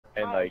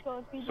and like,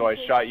 so I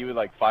shot you with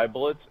like 5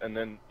 bullets, and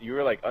then you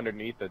were like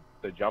underneath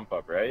the jump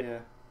up, right? Yeah.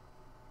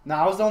 No,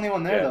 I was the only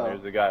one there though.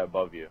 There's a guy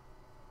above you.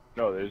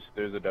 No, there's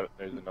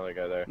another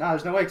guy there. No,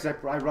 there's no way because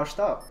I rushed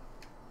up.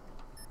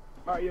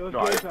 Alright, yo, No,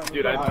 I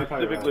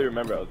specifically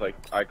remember. I was like,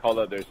 I called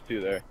out. There's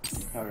 2 there.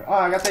 Okay. Oh,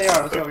 I got the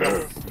AR. Let's go.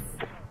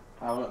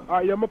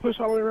 Alright, yo, I'm gonna push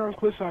all the way around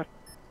cliffside.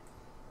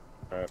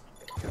 Alright.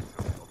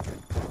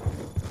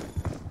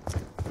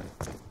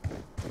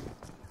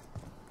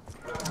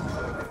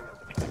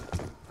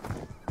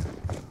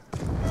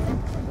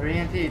 They're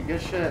EMP'd.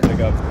 Good shit. Pick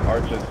up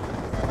arches.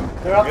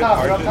 They're up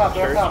top. They're up top.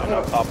 They're They're up top.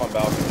 up top on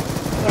balcony.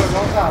 Go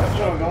up top.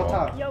 Go up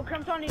top. Yo,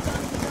 Crump's on his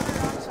gun.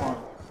 He's on around.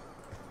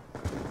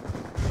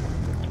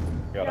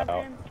 Got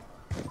out.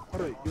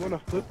 Hold on, you wanna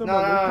flip them?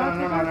 No,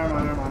 never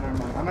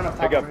mind. I'm in up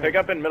top. Pick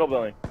up in middle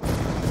building.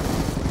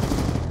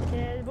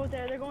 Yeah, they're both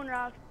there. They're going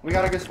rock. We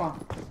got a good spawn.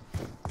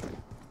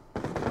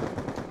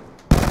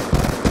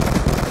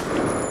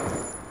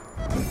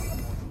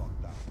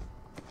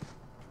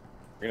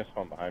 You're gonna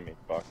spawn behind me,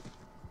 fuck.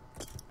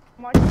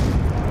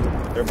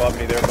 They're above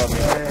me. Yeah.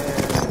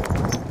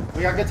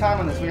 We got good time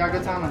on this.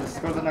 Let's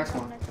go to the next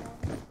one.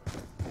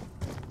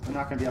 I'm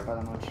not gonna be up by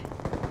that much.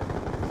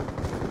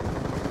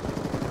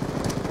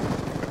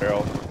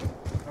 Barrel.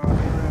 Oh,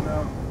 he ran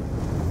out.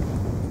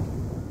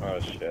 Oh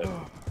shit.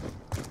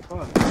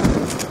 Fuck.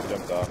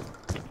 Jumped off.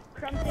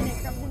 Crump's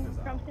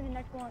in the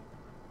next one.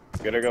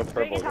 Gotta go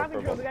purple. We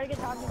gotta get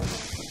top control.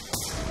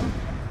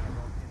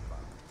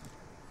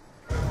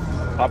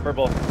 Top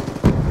purple.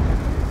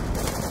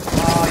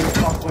 Oh, you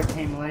fuckboy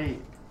came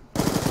late.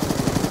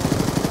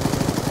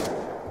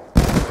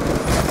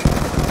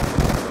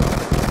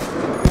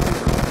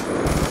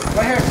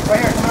 Right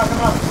here,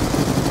 come up.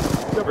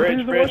 Yo,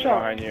 Bridge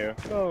behind you.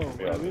 No,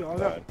 yeah, we all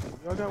got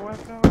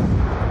wiped out.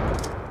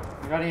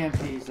 We got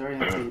EMPs, they're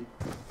EMP'd.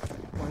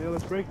 Oh, yeah,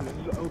 let's break it. This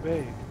is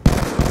obey.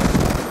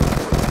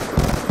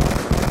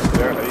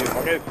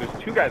 Okay, there's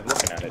 2 guys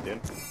looking at it,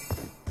 dude.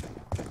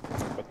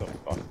 What the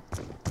fuck?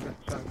 That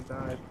shot and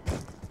died.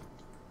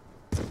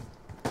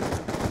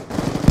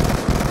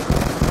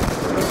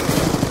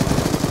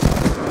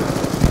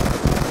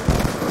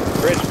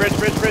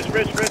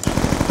 Bridge.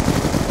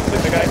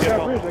 There's a guy I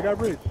got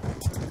bridge.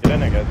 Get in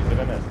there, guys. Get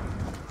in there.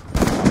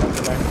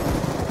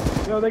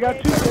 Yo, they got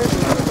 2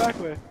 bridges on the back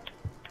way.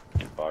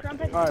 Fuck.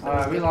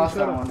 Alright, we lost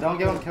that one. Don't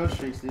give them kill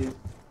streaks, dude.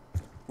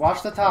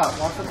 Watch the top, too.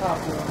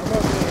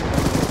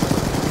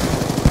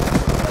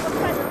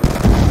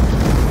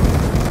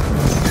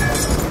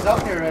 He's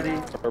up here already.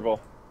 Purple.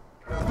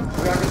 We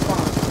got good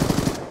spawn.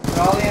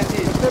 They're all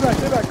EMP'd.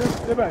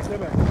 Stay back.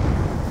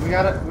 We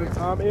gotta,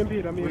 I'm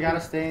EMP'd. we gotta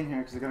stay in here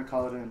because they're gonna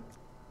call it in.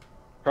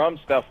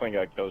 Crumb's definitely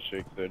got kill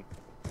streaks, dude.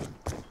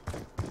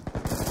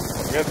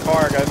 Guys,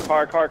 car.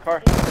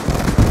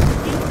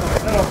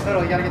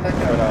 Middle, you gotta get that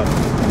kill.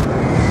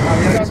 Right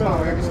We got good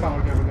spawn,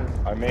 we're good.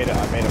 I made him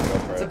go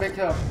for It's a it. big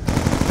kill.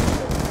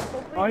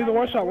 Oh, he's a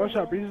one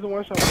shot. Breeze is a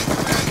one shot.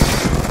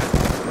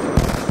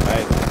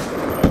 Nice.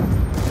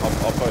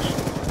 I'll push.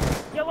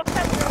 Yo, what's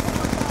that?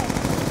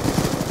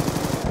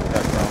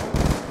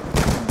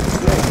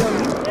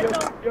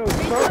 Yo,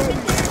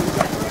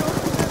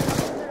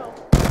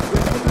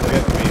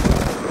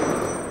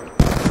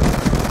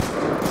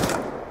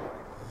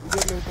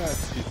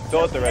 He's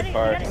still at the red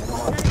car.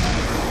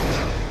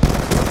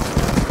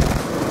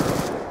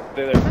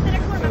 Stay there. That's the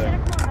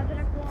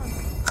next one.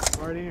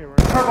 Already here,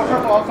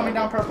 Purple, all coming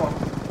down purple.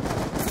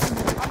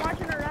 I'm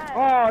watching her red.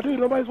 Oh, dude,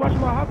 nobody's watching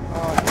my hop.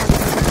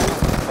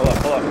 Hold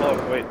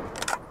up, wait.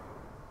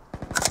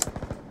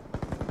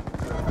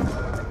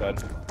 Dead.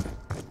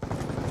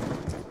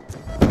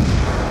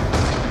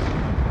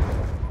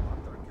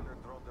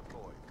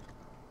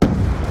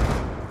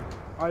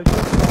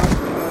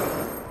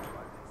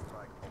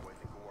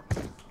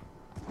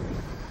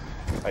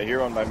 I hear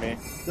one by me.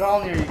 They're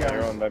all near you guys. I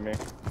hear one by me.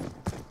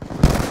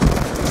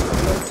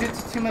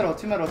 Two middle.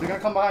 They're gonna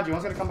come behind you.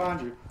 One's gonna come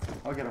behind you.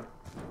 I'll get him.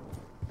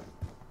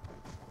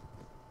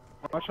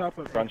 Watch out,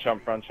 but Front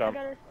jump. I got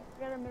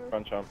her middle.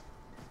 Front jump.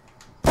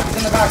 He's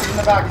in the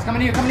back. He's coming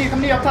to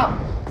you, up top.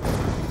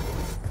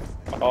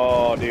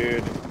 Oh, dude.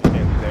 You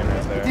can't stand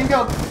right there. Team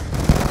kill.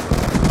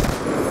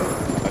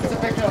 It's a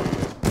big kill.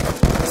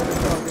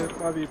 it's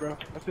 5v, bro. I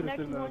should have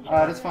said that.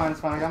 Alright, it's fine.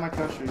 I got my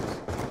kill streaks.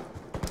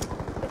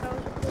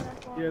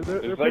 Yeah, they're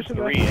There's like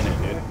 3 in it,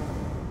 dude.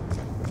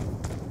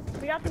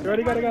 We got They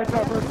already got a guy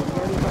top first.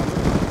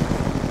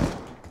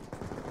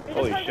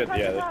 Holy shit,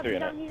 yeah, there's 3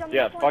 in it.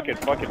 Yeah, fuck it.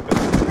 Don't give him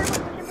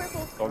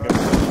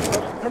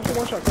Come to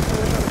one shot.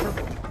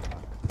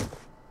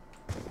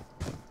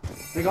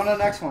 We're going to the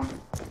next one.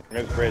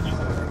 There's bridge.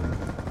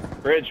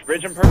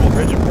 Bridge and purple.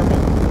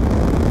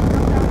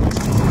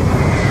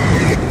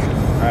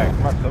 Alright,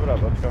 come on, sub it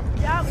up, let's go.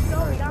 Yeah, let's go.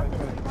 We got this.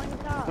 We're going to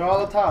top. They're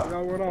all up top.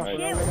 Yeah, we're off. Nice.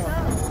 Yeah, let's go.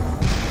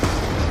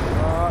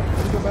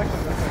 Let's go back.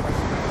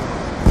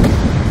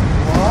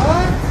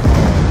 What?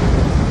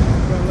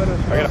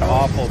 I got an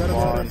awful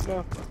spawn.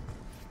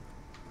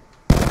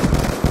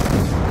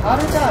 How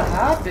did that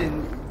happen?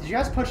 Did you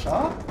guys push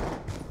up?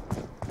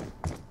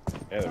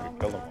 Yeah, we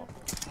killed them all.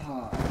 Oh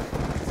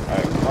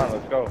Alright, come on,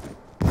 let's go.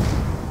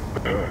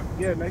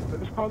 Yeah, next.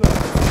 Let's call that.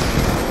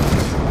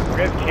 You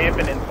guys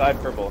camping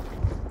inside purple.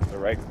 The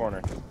right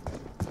corner.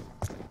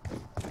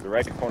 The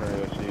right corner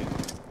of the sheet.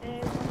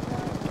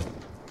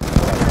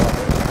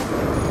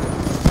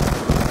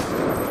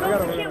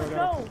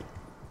 Go.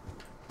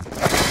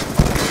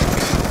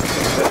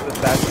 That's the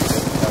statue.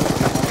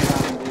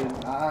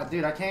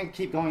 Dude, I can't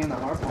keep going in the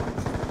hardpoint.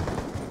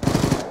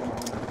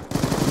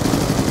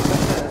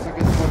 That's a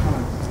good score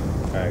time.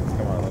 Alright,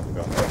 come on, let's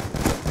go.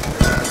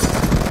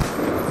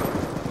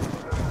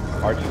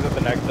 Archer's at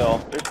the next hill.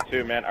 There's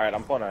two, man. Alright,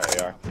 I'm pulling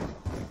out AR.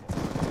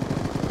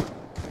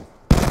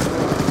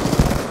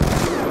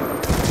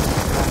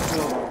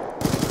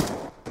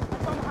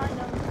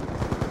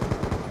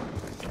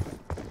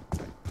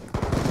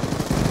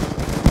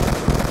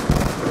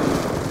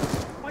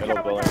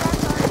 Middle building.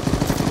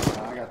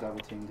 I got double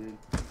team, dude.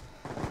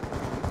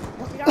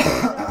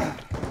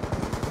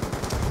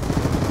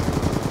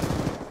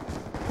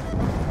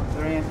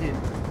 They're EMP.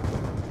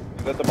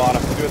 He's at the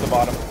bottom. Two at the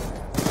bottom.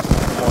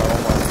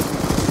 One more.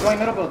 He's going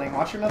middle building.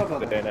 Watch your middle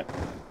building. Dang it.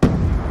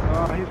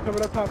 He's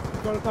coming up top. He's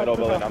going up top. Middle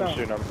building. Cliff I'm house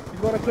shooting him. now. He's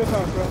going to cliff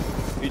house, bro.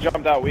 He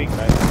jumped out weak,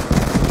 man.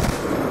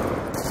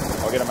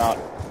 I'll get him out.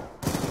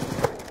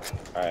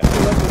 Alright.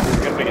 He's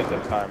gonna pick it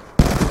this time.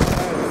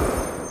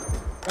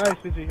 Nice,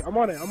 Fizzy. I'm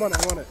on it.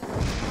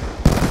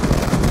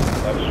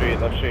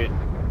 Left street.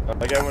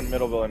 That guy went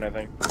middle building, I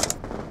think.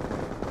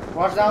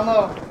 Watch down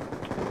low.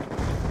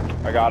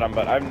 I got him,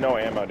 but I have no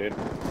ammo, dude. You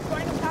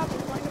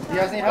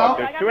guys need help?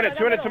 There's two in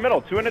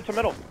it to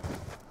middle.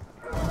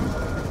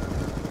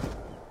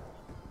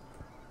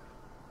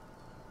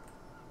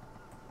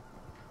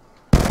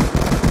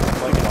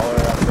 Flanking all the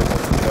way around purple.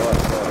 Go up.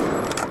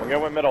 I'm gonna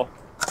win middle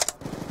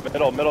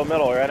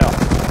right now.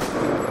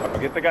 I'll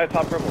get the guy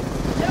top purple.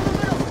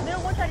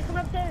 Middle, one side, he's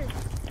coming upstairs.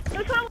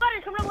 No, come up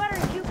ladder,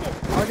 and shoot it.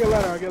 I'll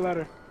get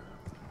ladder.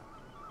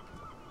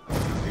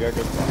 You got a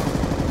good spot.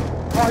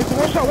 Oh, he's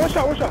one shot.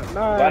 Nice.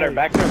 Ladder,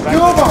 back there. Two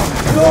of them.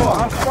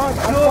 I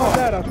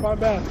spawned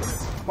bad.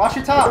 Watch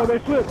your Oh, top. they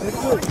flipped.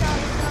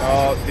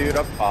 Oh, dude,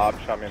 up top.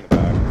 Shot me in the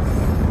back.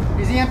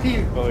 He's EMP.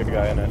 Kill the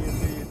guy in it.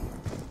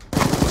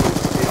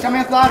 He's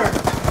coming with ladder.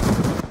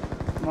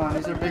 Come on,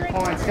 these are big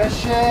points. Good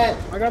shit.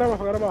 I got him off.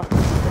 Bridge,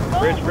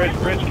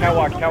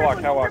 catwalk. I got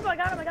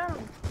him.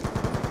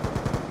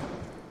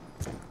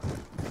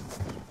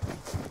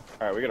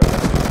 Alright, we gotta win.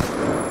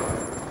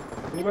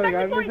 Anybody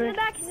got anything?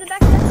 He's in the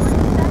back.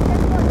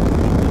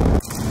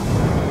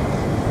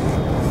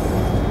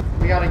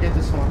 We gotta get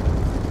this one.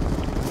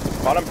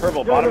 Bottom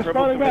purple, Yo, bottom they're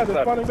purple. spawning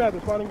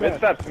bad.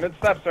 Mid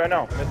steps right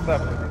now. Mid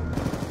steps.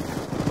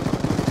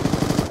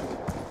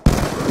 I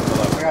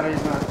gotta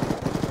use mine.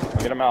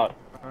 Get him out.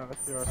 Alright,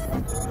 let's see our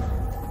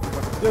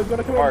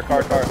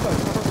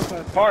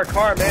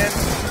Car, man.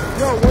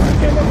 Yo, one just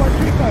came up on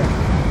street side.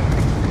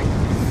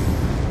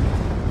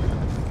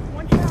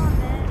 One shot,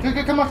 man.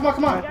 Good, come on. Nice.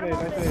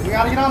 We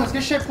gotta get on this.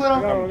 Good shit, Pluto.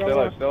 Still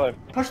alive.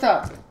 Push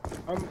that.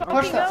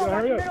 Push that.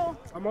 Hurry up.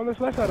 I'm on this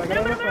left side. I got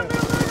him left side.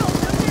 Middle.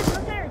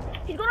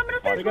 He's going up middle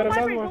stairs. We got Go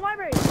another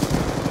library.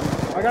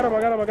 one. I got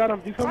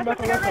him. He's coming back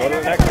on left Go side. to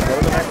the next one,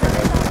 guys.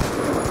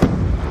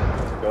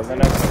 Go to the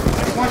next one.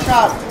 Take one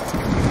shot.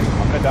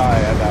 I'm gonna die.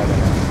 I died.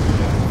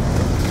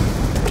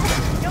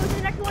 Yo, he's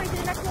the next one. No,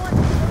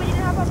 we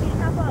didn't hop up.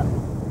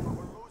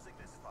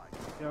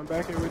 Yeah, I'm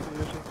back here with you.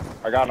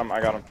 I got him. Oh,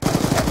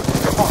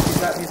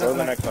 he's Go to up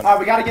the next one. Alright,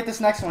 we gotta get this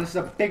next one. This is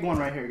a big one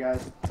right here,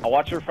 guys. I'll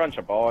watch your front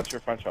jump.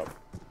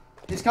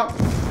 He's coming.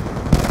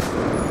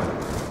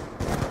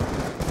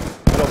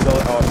 Middle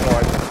building. Oh,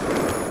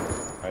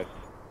 no. Nice.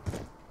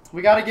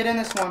 We gotta get in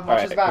this one.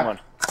 Watch his Alright, back. come on.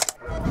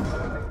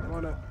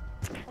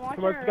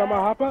 Somebody got my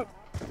hop up?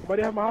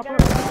 Somebody have my hop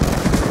up?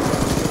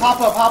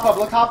 Hop up.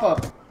 Look, hop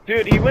up.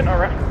 Dude, he went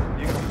around.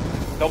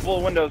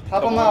 Double windows.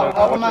 Help him double out, windows.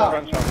 help Watch him your out.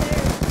 front jump.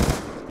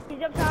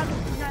 He's up top.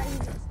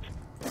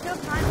 He's still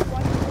time to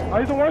watch Oh,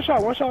 he's a one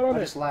shot on I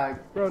it. just lagged.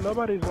 Bro,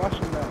 nobody's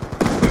watching that.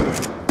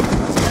 There's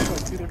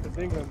like two different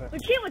things on that.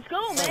 Good shit, let's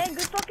go, man.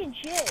 Good fucking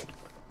shit.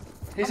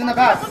 He's in the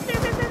back. Upstairs.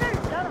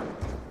 Got him.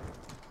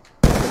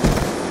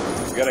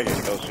 We gotta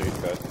get kill streaks,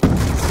 guys.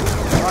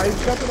 Alright,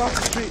 he's jumping off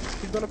the street.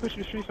 He's gonna push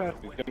your street side.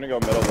 He's gonna go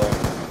middle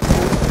building.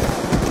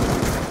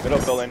 Middle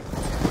building.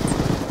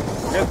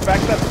 Guys, back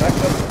step.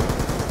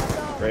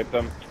 Rape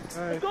them. Let's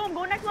Nice. go, I'm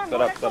going next one.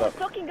 Set up. Let's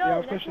fucking go. Yeah,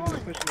 I'm Next pushing. one.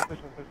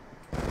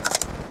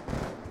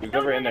 Who's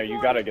ever in there,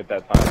 you gotta get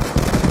that time.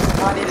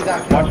 I needed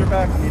that kill. Watch your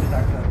back. I needed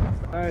that kill.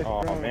 Nice,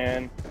 Oh, bro.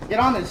 man. Get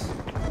on this.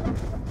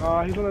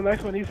 He's on the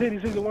next one. He's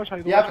hit the one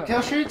shot. You have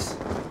kill streaks?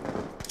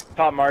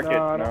 Top market.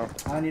 No, No.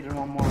 I needed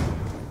one more.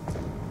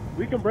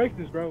 We can break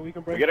this, bro. We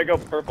We gotta go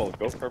purple.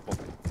 Go purple.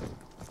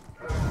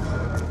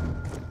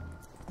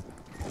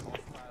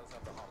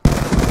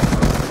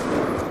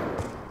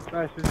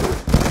 Nice.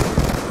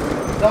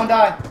 Don't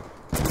die.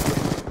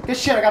 Good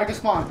shit, I got a good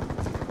spawn.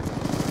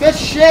 Good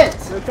shit!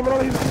 There's someone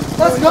on these.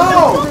 Let's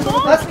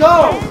go! Let's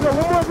go!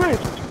 Yo, one more bridge.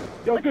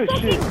 Yo, good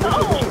shit. Good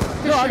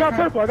Yo, I shit, got man.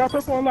 purple. I got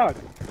purple unlocked.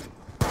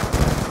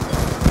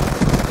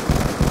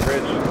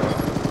 Bridge.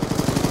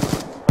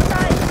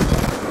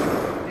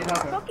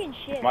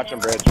 fucking shit. Watching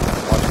man. bridge.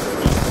 Watching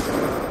bridge.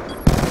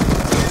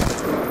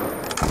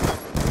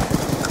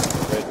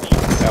 Bridge.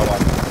 Yeah,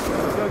 one.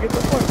 Yo, get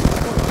the fuck.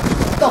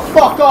 Get the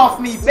fuck off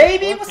me,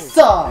 baby! What's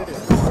up?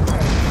 Fuck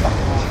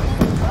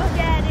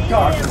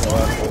out of here,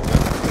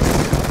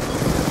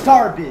 boy.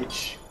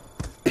 Garbage.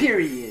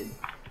 Period.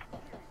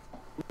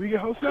 We get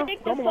host now?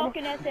 Take the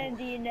fucking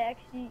SMD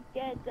next. You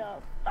get the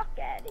fuck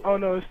out of here. Oh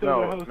no, it's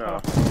still No, the host no.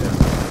 now.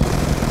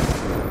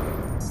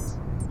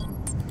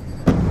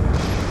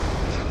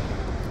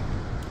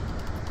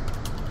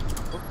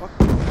 What the fuck?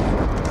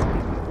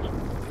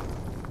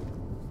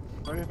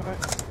 Sorry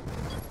about that.